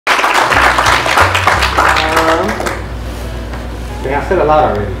Man, I said a lot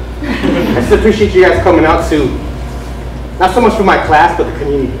already. I just appreciate you guys coming out to, not so much for my class, but the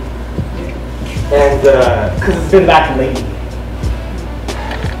community. And, because it's been back lately.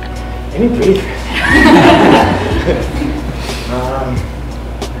 Any breathers?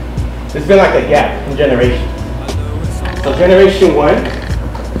 There's been like a gap in generations. So generation 1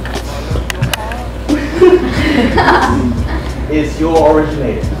 is your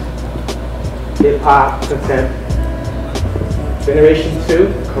originator. Hip hop, contempt. Generation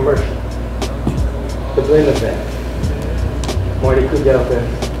 2, commercial. The blend of that. Marty Kudelka.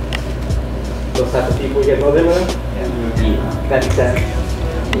 Those type of people, you guys know them? Yeah. That's that.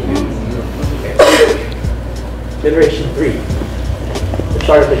 Generation 3, the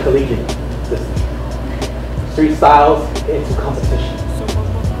start of the collegiate system. Street styles into competition.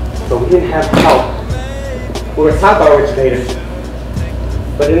 So we didn't have help. We were taught by originators,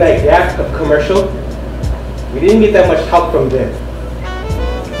 but in that gap of commercial, we didn't get that much help from them.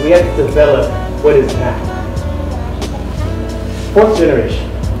 So we had to develop what is now. 4th generation.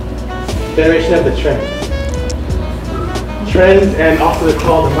 Generation of the trends. Trends, and also it's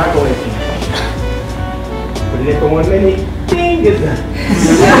called the microwave generation. Put it in for 1 minute, ding, it's done.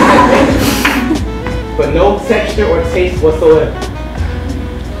 But no texture or taste whatsoever.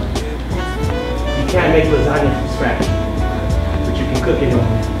 You can't make lasagna from scratch, but you can cook it on.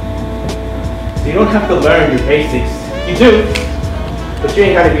 So you don't have to learn your basics. You do, but you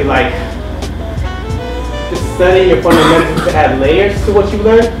ain't gotta be like, just studying your fundamentals to add layers to what you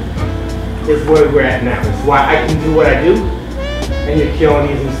learn is where we're at now. It's why I can do what I do, and you're killing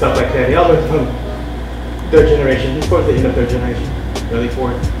these and stuff like that. They all learn from 3rd generation, just towards the end of 3rd generation, early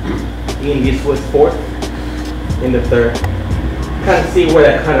 4th. Ian Gis was 4th, in the 3rd. Kind of see where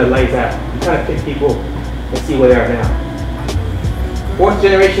that kind of lays out. You kind of pick people and see where they are now. 4th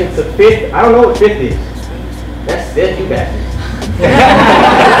generation to 5th, I don't know what 5th is. That's 5th, you bastards.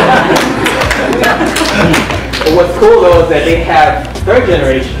 But what's cool though is that they have 3rd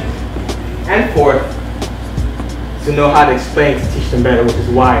generation and 4th to know how to explain, to teach them better, which is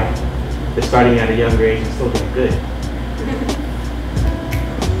why they're starting at a younger age and still doing good.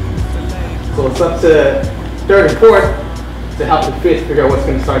 So it's up to 3rd and 4th to help the 5th figure out what's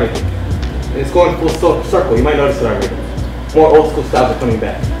going to start again. And it's going full circle. You might notice it already. More old school styles are coming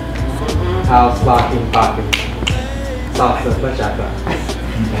back. House, locking, popping, salsa, bachata.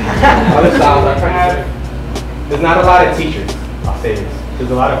 Other styles are trying to. There's not a lot of teachers, I'll say this.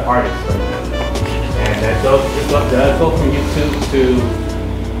 There's a lot of artists right now. And that does go from YouTube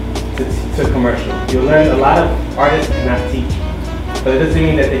to commercial. You'll learn a lot of artists cannot teach, but it doesn't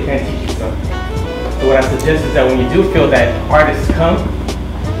mean that they can't teach you something. So what I suggest is that when you do feel that artists come,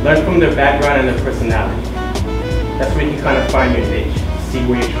 learn from their background and their personality. That's where you can kind of find your niche, see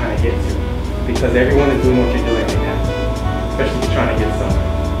where you're trying to get to. Because everyone is doing what you're doing right now, especially if you're trying to get something.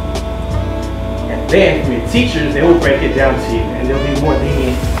 And then from your teachers, they will break it down to you, and they'll be more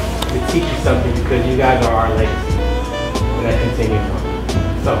lenient to teach you something because you guys are our legacy. And that continues on.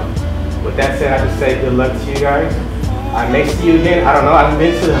 So, with that said, I just say good luck to you guys. I may see you again. I don't know. I haven't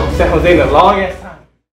been to San Jose in the longest